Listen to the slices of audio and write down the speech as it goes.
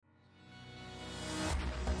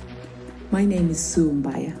My name is Sue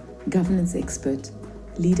Mbaya, governance expert,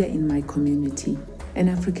 leader in my community, an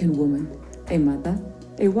African woman, a mother,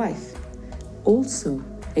 a wife, also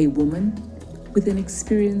a woman with an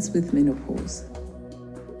experience with menopause.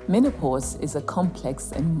 Menopause is a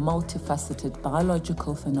complex and multifaceted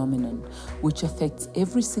biological phenomenon which affects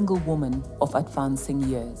every single woman of advancing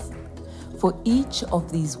years. For each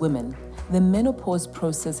of these women, the menopause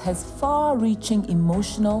process has far-reaching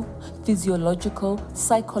emotional, physiological,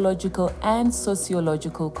 psychological, and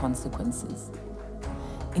sociological consequences.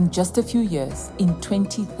 In just a few years, in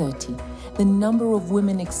 2030, the number of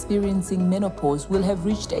women experiencing menopause will have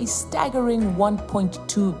reached a staggering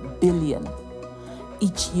 1.2 billion.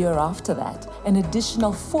 Each year after that, an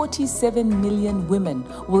additional 47 million women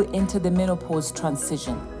will enter the menopause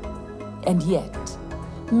transition. And yet,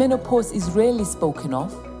 menopause is rarely spoken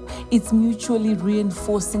of. Its mutually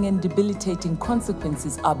reinforcing and debilitating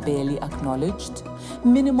consequences are barely acknowledged.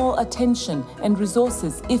 Minimal attention and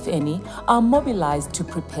resources, if any, are mobilized to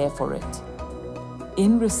prepare for it.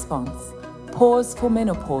 In response, Pause for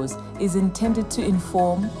Menopause is intended to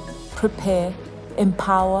inform, prepare,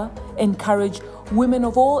 empower, encourage women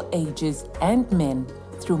of all ages and men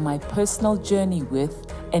through my personal journey with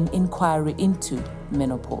and inquiry into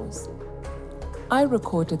menopause. I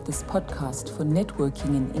recorded this podcast for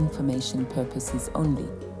networking and information purposes only.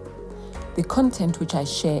 The content which I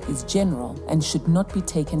share is general and should not be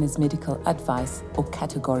taken as medical advice or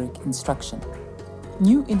categoric instruction.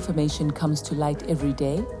 New information comes to light every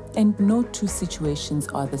day, and no two situations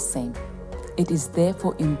are the same. It is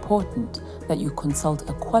therefore important that you consult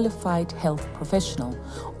a qualified health professional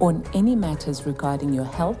on any matters regarding your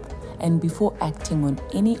health and before acting on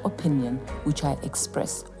any opinion which I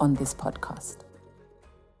express on this podcast.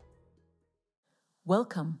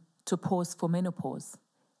 Welcome to Pause for Menopause,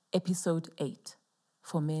 Episode 8,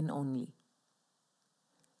 for men only.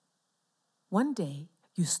 One day,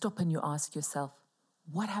 you stop and you ask yourself,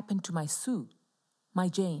 what happened to my Sue, my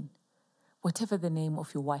Jane, whatever the name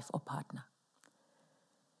of your wife or partner?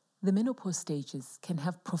 The menopause stages can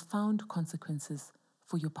have profound consequences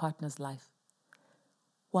for your partner's life.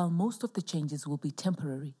 While most of the changes will be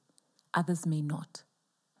temporary, others may not.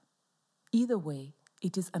 Either way,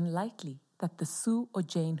 it is unlikely that the Sue or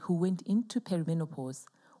Jane who went into perimenopause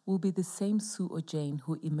will be the same Sue or Jane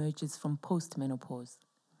who emerges from postmenopause.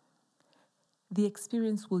 The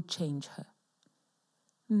experience will change her.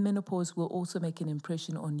 Menopause will also make an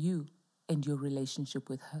impression on you and your relationship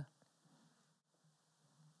with her.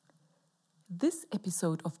 This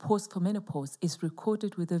episode of Pause for Menopause is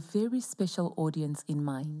recorded with a very special audience in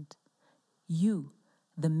mind. You,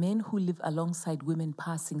 the men who live alongside women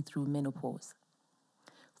passing through menopause.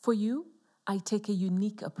 For you, I take a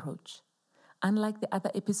unique approach. Unlike the other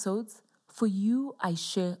episodes, for you, I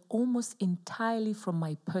share almost entirely from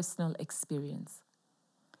my personal experience.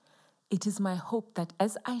 It is my hope that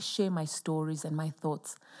as I share my stories and my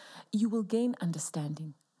thoughts, you will gain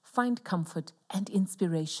understanding, find comfort and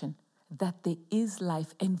inspiration that there is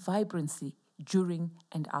life and vibrancy during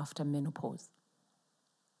and after menopause.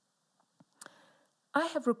 I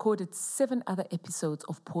have recorded 7 other episodes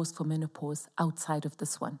of Pause for Menopause outside of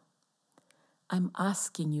this one. I'm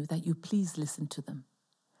asking you that you please listen to them.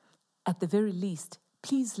 At the very least,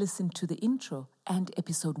 please listen to the intro and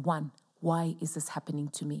episode 1, Why is this happening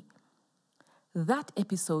to me? That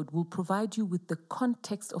episode will provide you with the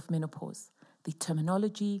context of menopause, the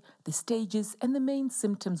terminology, the stages, and the main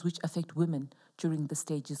symptoms which affect women during the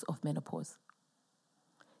stages of menopause.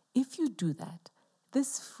 If you do that,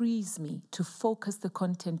 this frees me to focus the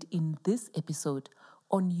content in this episode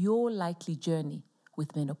on your likely journey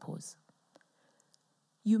with menopause.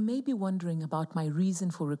 You may be wondering about my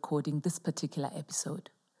reason for recording this particular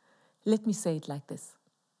episode. Let me say it like this.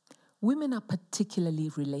 Women are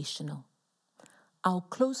particularly relational. Our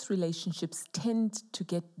close relationships tend to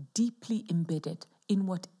get deeply embedded in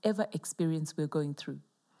whatever experience we're going through.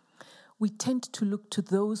 We tend to look to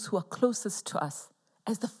those who are closest to us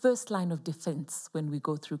as the first line of defense when we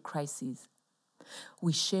go through crises.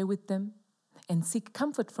 We share with them and seek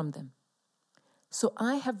comfort from them. So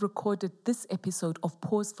I have recorded this episode of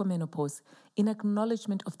Pause for Menopause in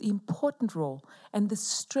acknowledgement of the important role and the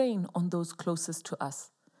strain on those closest to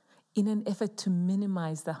us, in an effort to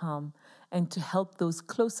minimize the harm and to help those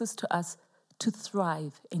closest to us to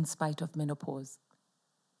thrive in spite of menopause.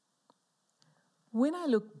 When I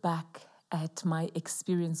look back at my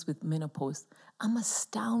experience with menopause, I'm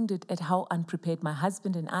astounded at how unprepared my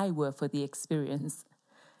husband and I were for the experience.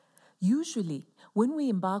 Usually, When we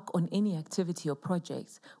embark on any activity or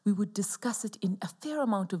project, we would discuss it in a fair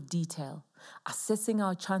amount of detail, assessing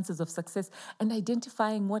our chances of success and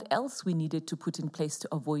identifying what else we needed to put in place to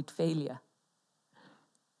avoid failure.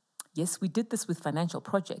 Yes, we did this with financial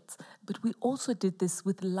projects, but we also did this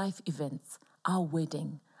with life events, our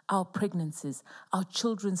wedding, our pregnancies, our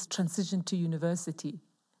children's transition to university.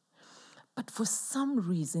 But for some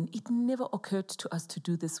reason, it never occurred to us to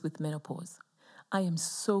do this with menopause. I am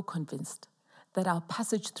so convinced that our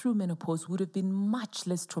passage through menopause would have been much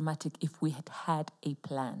less traumatic if we had had a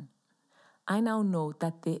plan. I now know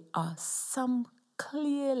that there are some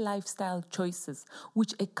clear lifestyle choices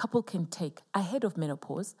which a couple can take ahead of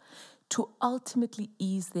menopause to ultimately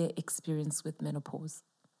ease their experience with menopause.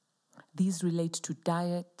 These relate to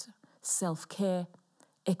diet, self-care,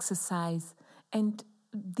 exercise, and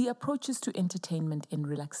the approaches to entertainment and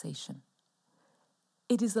relaxation.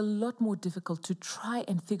 It is a lot more difficult to try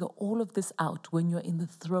and figure all of this out when you're in the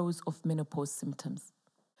throes of menopause symptoms.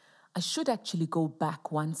 I should actually go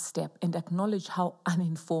back one step and acknowledge how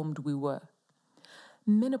uninformed we were.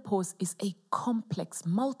 Menopause is a complex,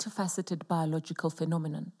 multifaceted biological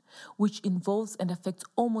phenomenon which involves and affects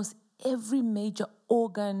almost every major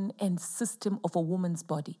organ and system of a woman's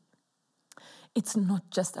body. It's not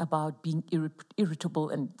just about being irritable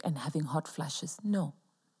and having hot flashes. No.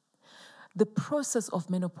 The process of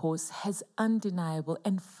menopause has undeniable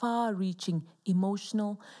and far-reaching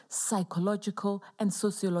emotional, psychological, and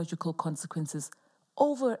sociological consequences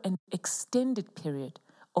over an extended period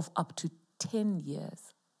of up to 10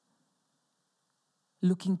 years.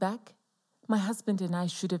 Looking back, my husband and I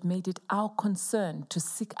should have made it our concern to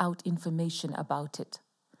seek out information about it.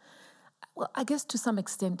 Well, I guess to some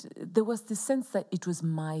extent, there was the sense that it was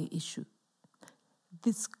my issue.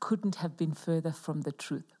 This couldn't have been further from the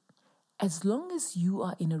truth. As long as you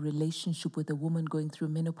are in a relationship with a woman going through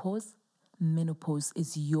menopause, menopause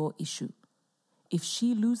is your issue. If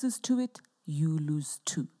she loses to it, you lose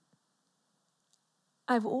too.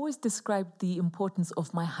 I've always described the importance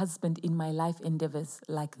of my husband in my life endeavors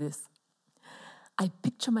like this. I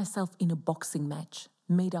picture myself in a boxing match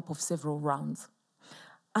made up of several rounds.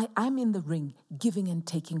 I'm in the ring, giving and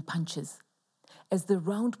taking punches. As the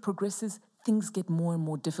round progresses, things get more and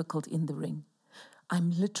more difficult in the ring.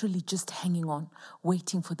 I'm literally just hanging on,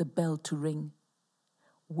 waiting for the bell to ring.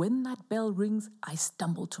 When that bell rings, I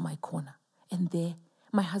stumble to my corner. And there,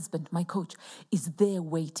 my husband, my coach, is there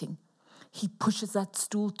waiting. He pushes that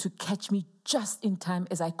stool to catch me just in time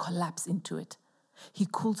as I collapse into it. He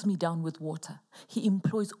cools me down with water. He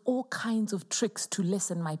employs all kinds of tricks to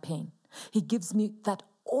lessen my pain. He gives me that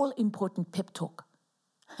all-important pep talk.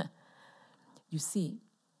 You see,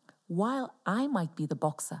 while I might be the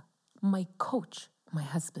boxer, my coach, my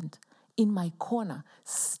husband, in my corner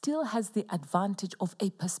still has the advantage of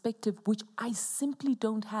a perspective which I simply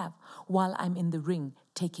don't have while I'm in the ring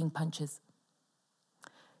taking punches.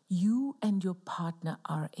 You and your partner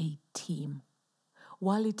are a team.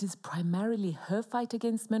 While it is primarily her fight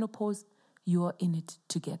against menopause, you are in it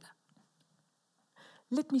together.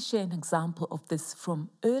 Let me share an example of this from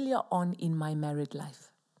earlier on in my married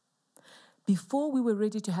life. Before we were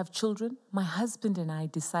ready to have children, my husband and I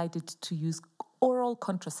decided to use oral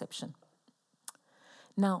contraception.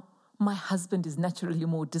 Now, my husband is naturally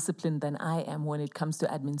more disciplined than I am when it comes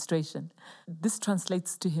to administration. This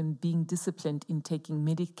translates to him being disciplined in taking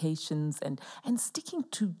medications and sticking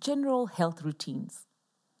to general health routines.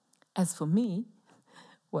 As for me,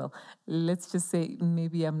 well, let's just say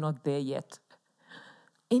maybe I'm not there yet.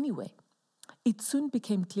 Anyway, it soon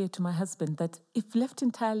became clear to my husband that if left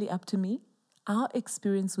entirely up to me, our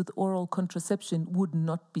experience with oral contraception would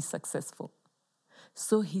not be successful.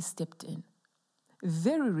 So he stepped in,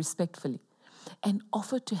 very respectfully, and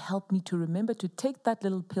offered to help me to remember to take that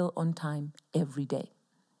little pill on time every day.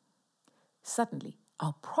 Suddenly,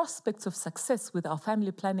 our prospects of success with our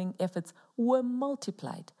family planning efforts were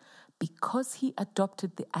multiplied because he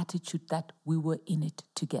adopted the attitude that we were in it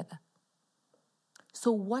together.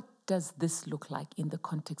 So what does this look like in the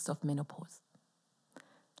context of menopause?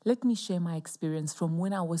 Let me share my experience from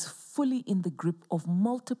when I was fully in the grip of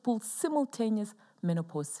multiple simultaneous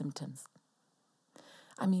menopause symptoms.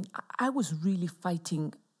 I was really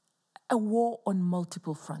fighting a war on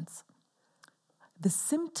multiple fronts. The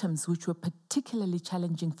symptoms which were particularly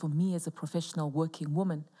challenging for me as a professional working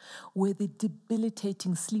woman were the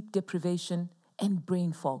debilitating sleep deprivation and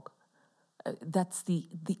brain fog. That's the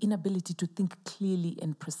inability to think clearly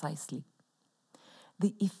and precisely.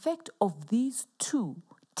 The effect of these two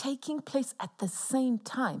taking place at the same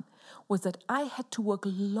time was that I had to work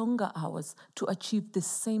longer hours to achieve the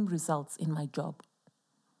same results in my job.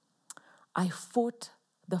 I fought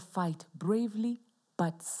the fight bravely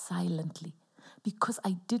but silently, because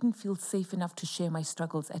I didn't feel safe enough to share my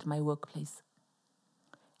struggles at my workplace.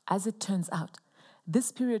 As it turns out,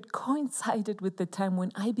 this period coincided with the time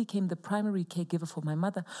when I became the primary caregiver for my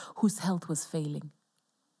mother, whose health was failing.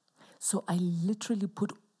 So I literally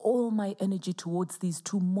put all my energy towards these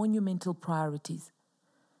two monumental priorities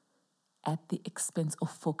at the expense of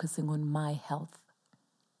focusing on my health.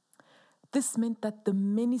 This meant that the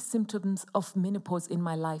many symptoms of menopause in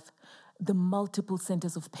my life, the multiple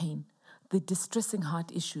centers of pain, the distressing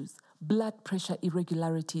heart issues, blood pressure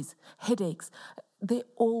irregularities, headaches, they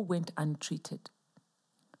all went untreated.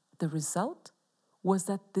 The result was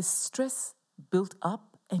that the stress built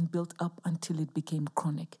up until it became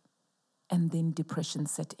chronic, and then depression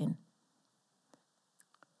set in.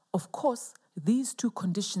 Of course, these two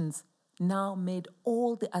conditions now made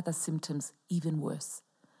all the other symptoms even worse.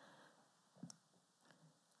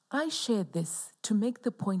 I share this to make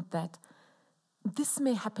the point that this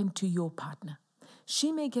may happen to your partner.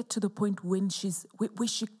 She may get to the point where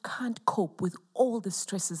she can't cope with all the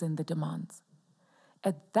stresses and the demands.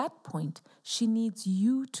 At that point, she needs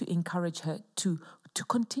you to encourage her to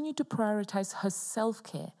continue to prioritize her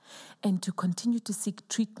self-care and to continue to seek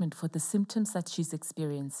treatment for the symptoms that she's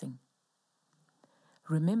experiencing.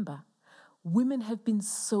 Remember, women have been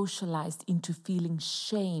socialized into feeling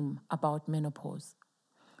shame about menopause.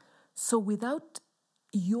 So without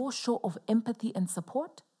your show of empathy and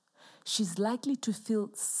support, she's likely to feel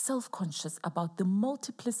self-conscious about the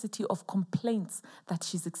multiplicity of complaints that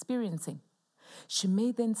she's experiencing. She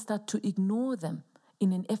may then start to ignore them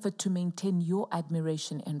in an effort to maintain your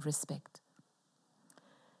admiration and respect.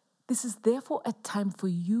 This is therefore a time for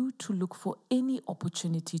you to look for any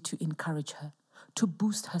opportunity to encourage her, to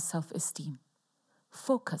boost her self-esteem.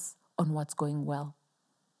 Focus on what's going well.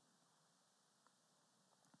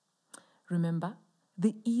 Remember,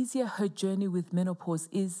 the easier her journey with menopause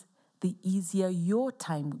is, the easier your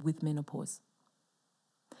time with menopause.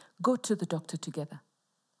 Go to the doctor together.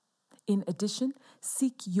 In addition,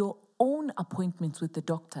 seek your own appointments with the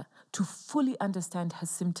doctor to fully understand her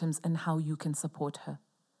symptoms and how you can support her.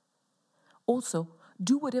 Also,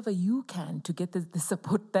 do whatever you can to get the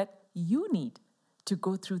support that you need to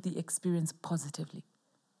go through the experience positively.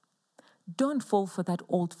 Don't fall for that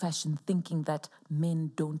old-fashioned thinking that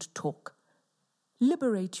men don't talk.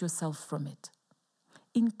 Liberate yourself from it.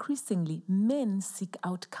 Increasingly, men seek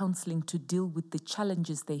out counseling to deal with the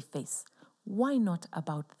challenges they face. Why not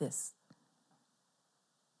about this?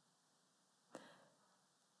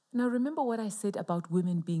 Now, remember what I said about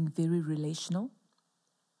women being very relational?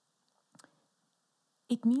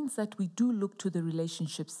 It means that we do look to the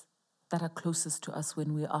relationships that are closest to us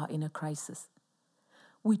when we are in a crisis.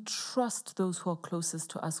 We trust those who are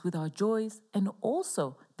closest to us with our joys and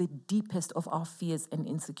also the deepest of our fears and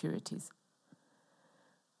insecurities.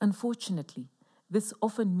 Unfortunately, this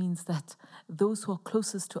often means that those who are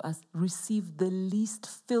closest to us receive the least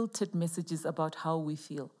filtered messages about how we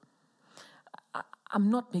feel. I'm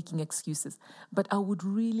not making excuses, but I would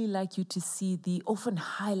really like you to see the often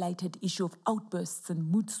highlighted issue of outbursts and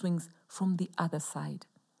mood swings from the other side.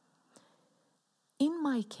 In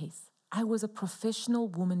my case, I was a professional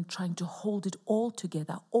woman trying to hold it all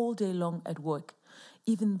together all day long at work,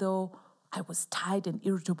 even though I was tired and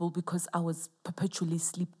irritable because I was perpetually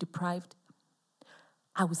sleep deprived.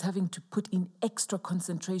 I was having to put in extra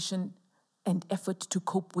concentration and effort to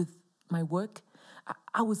cope with my work.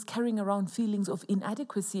 I was carrying around feelings of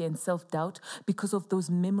inadequacy and self-doubt because of those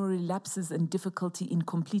memory lapses and difficulty in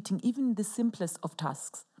completing even the simplest of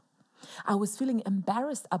tasks. I was feeling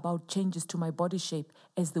embarrassed about changes to my body shape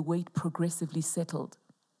as the weight progressively settled.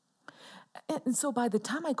 And so by the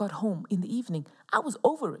time I got home in the evening, I was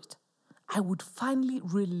over it. I would finally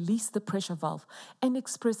release the pressure valve and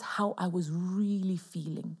express how I was really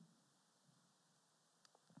feeling.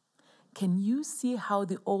 Can you see how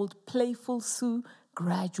the old playful Sue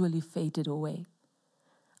gradually faded away?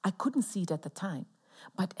 I couldn't see it at the time,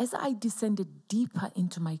 but as I descended deeper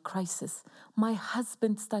into my crisis, my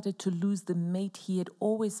husband started to lose the mate he had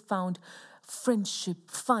always found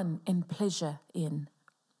friendship, fun, and pleasure in.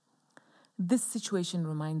 This situation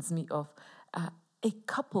reminds me of a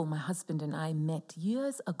couple my husband and I met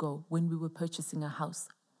years ago when we were purchasing a house.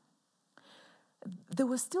 There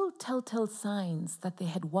were still telltale signs that they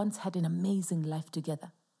had once had an amazing life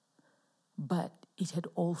together, but it had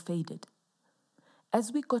all faded.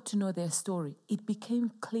 As we got to know their story, it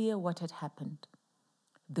became clear what had happened: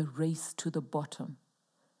 the race to the bottom.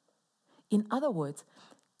 In other words,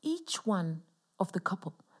 each one of the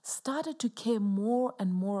couple started to care more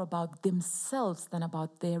and more about themselves than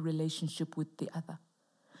about their relationship with the other.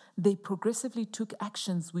 they progressively took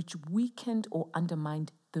actions which weakened or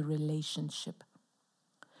undermined the relationship.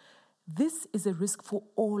 This is a risk for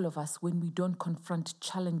all of us when we don't confront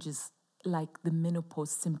challenges like the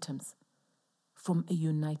menopause symptoms from a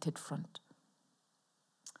united front.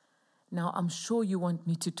 Now, I'm sure you want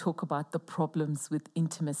me to talk about the problems with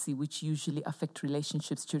intimacy which usually affect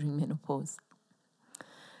relationships during menopause.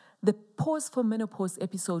 The Pause for Menopause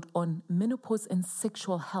episode on menopause and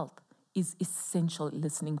sexual health is essential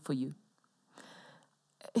listening for you.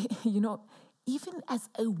 Even as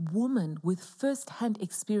a woman with first-hand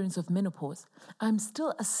experience of menopause, I'm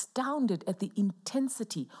still astounded at the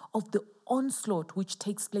intensity of the onslaught which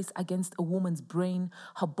takes place against a woman's brain,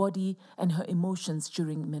 her body, and her emotions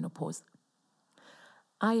during menopause.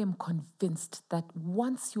 I am convinced that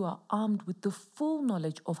once you are armed with the full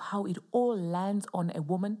knowledge of how it all lands on a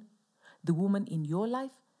woman, the woman in your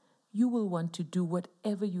life, you will want to do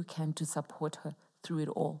whatever you can to support her through it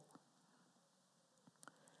all.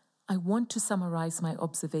 I want to summarize my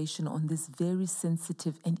observation on this very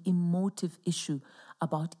sensitive and emotive issue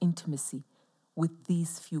about intimacy with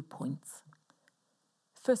these few points.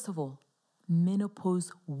 First of all,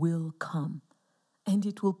 menopause will come, and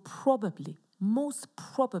it will most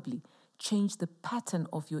probably, change the pattern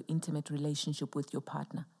of your intimate relationship with your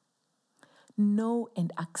partner. Know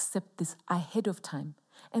and accept this ahead of time,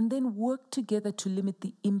 and then work together to limit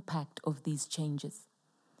the impact of these changes.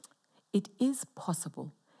 It is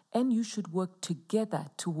possible, and you should work together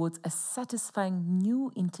towards a satisfying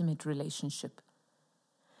new intimate relationship.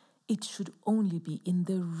 It should only be in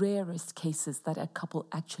the rarest cases that a couple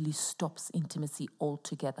actually stops intimacy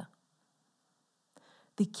altogether.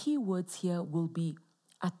 The key words here will be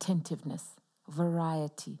attentiveness,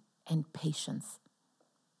 variety, and patience.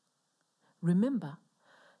 Remember,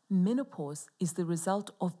 menopause is the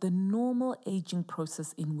result of the normal aging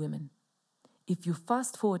process in women. If you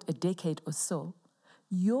fast forward a decade or so,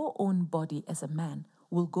 your own body as a man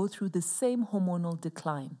will go through the same hormonal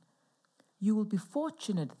decline. You will be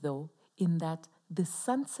fortunate, though, in that the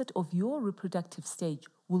sunset of your reproductive stage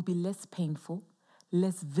will be less painful,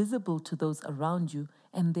 less visible to those around you,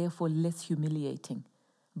 and therefore less humiliating.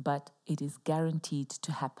 But it is guaranteed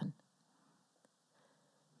to happen.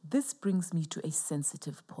 This brings me to a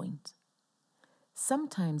sensitive point.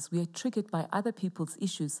 Sometimes we are triggered by other people's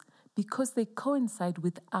issues because they coincide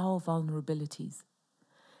with our vulnerabilities.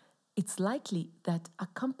 It's likely that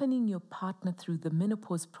accompanying your partner through the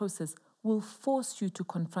menopause process will force you to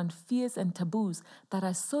confront fears and taboos that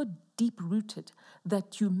are so deep-rooted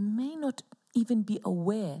that you may not even be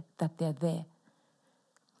aware that they're there.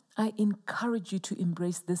 I encourage you to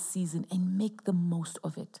embrace this season and make the most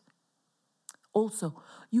of it. Also,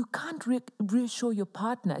 you can't reassure your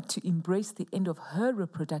partner to embrace the end of her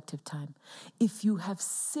reproductive time if you have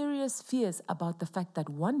serious fears about the fact that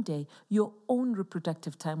one day your own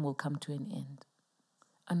reproductive time will come to an end.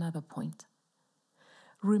 Another point.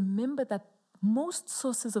 Remember that most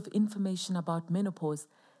sources of information about menopause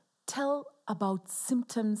tell about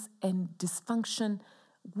symptoms and dysfunction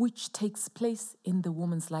which takes place in the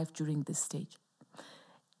woman's life during this stage.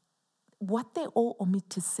 What they all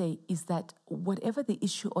omit to say is that whatever the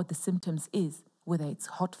issue or the symptoms is, whether it's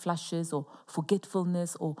hot flushes or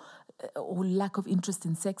forgetfulness or lack of interest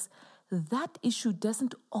in sex, that issue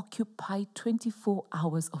doesn't occupy 24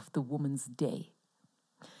 hours of the woman's day.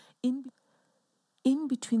 In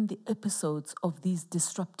between the episodes of these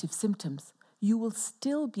disruptive symptoms, you will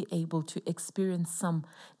still be able to experience some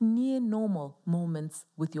near normal moments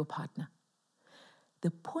with your partner.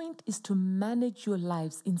 The point is to manage your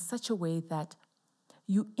lives in such a way that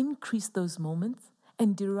you increase those moments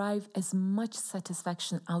and derive as much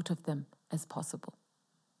satisfaction out of them as possible.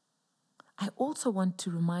 I also want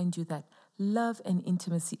to remind you that love and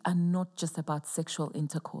intimacy are not just about sexual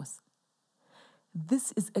intercourse.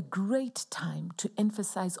 This is a great time to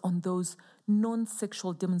emphasize on those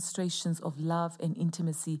non-sexual demonstrations of love and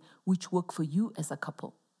intimacy which work for you as a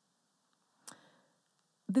couple.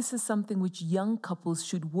 This is something which young couples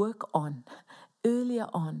should work on earlier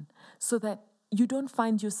on so that you don't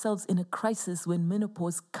find yourselves in a crisis when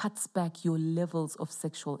menopause cuts back your levels of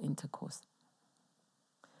sexual intercourse.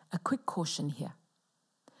 A quick caution here.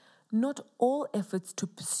 Not all efforts to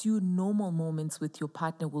pursue normal moments with your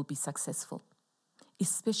partner will be successful,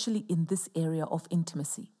 especially in this area of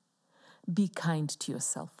intimacy. Be kind to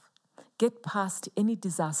yourself. Get past any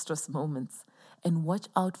disastrous moments and watch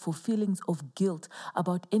out for feelings of guilt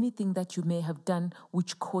about anything that you may have done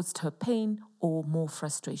which caused her pain or more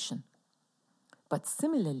frustration. But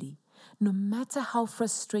similarly, no matter how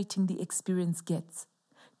frustrating the experience gets,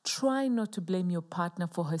 Try not to blame your partner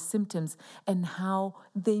for her symptoms and how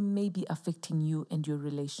they may be affecting you and your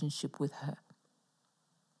relationship with her.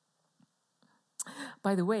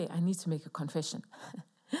 By the way, I need to make a confession.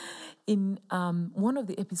 In one of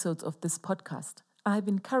the episodes of this podcast, I've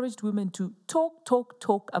encouraged women to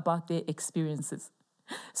talk about their experiences.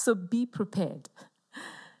 So be prepared.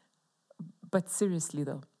 But seriously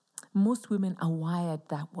though, most women are wired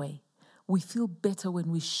that way. We feel better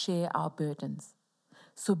when we share our burdens.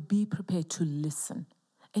 So be prepared to listen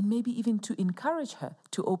and maybe even to encourage her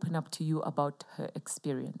to open up to you about her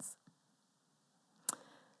experience.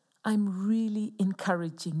 I'm really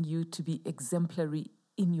encouraging you to be exemplary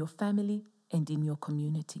in your family and in your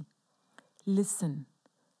community. Listen,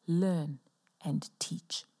 learn, and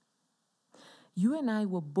teach. You and I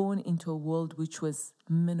were born into a world which was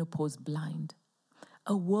menopause blind,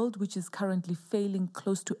 a world which is currently failing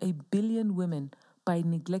close to 1 billion women by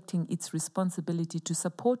neglecting its responsibility to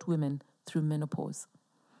support women through menopause.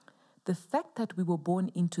 The fact that we were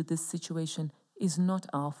born into this situation is not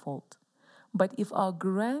our fault. But if our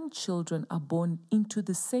grandchildren are born into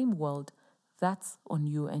the same world, that's on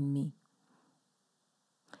you and me.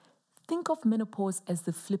 Think of menopause as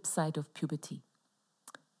the flip side of puberty.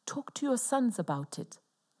 Talk to your sons about it.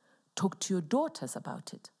 Talk to your daughters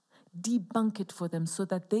about it. Debunk it for them so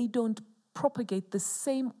that they don't propagate the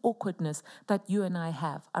same awkwardness that you and I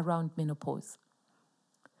have around menopause.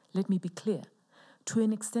 Let me be clear. To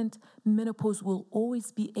an extent, menopause will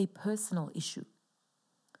always be a personal issue.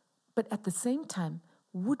 But at the same time,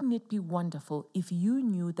 wouldn't it be wonderful if you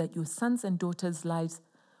knew that your sons and daughters' lives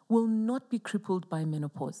will not be crippled by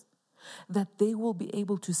menopause? That they will be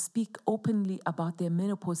able to speak openly about their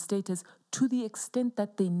menopause status to the extent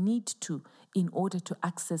that they need to in order to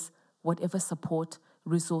access whatever support,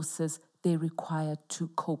 resources they require to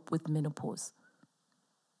cope with menopause.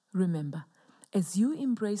 Remember, as you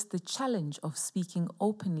embrace the challenge of speaking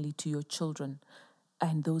openly to your children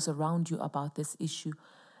and those around you about this issue,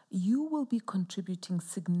 you will be contributing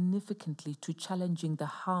significantly to challenging the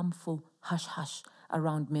harmful hush-hush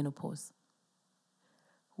around menopause.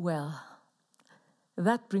 Well,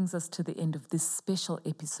 that brings us to the end of this special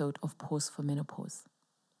episode of Pause for Menopause.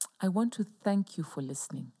 I want to thank you for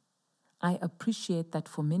listening. I appreciate that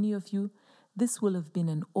for many of you, this will have been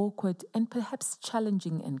an awkward and perhaps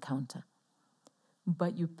challenging encounter.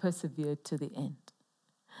 But you persevered to the end.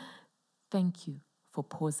 Thank you for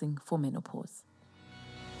pausing for menopause.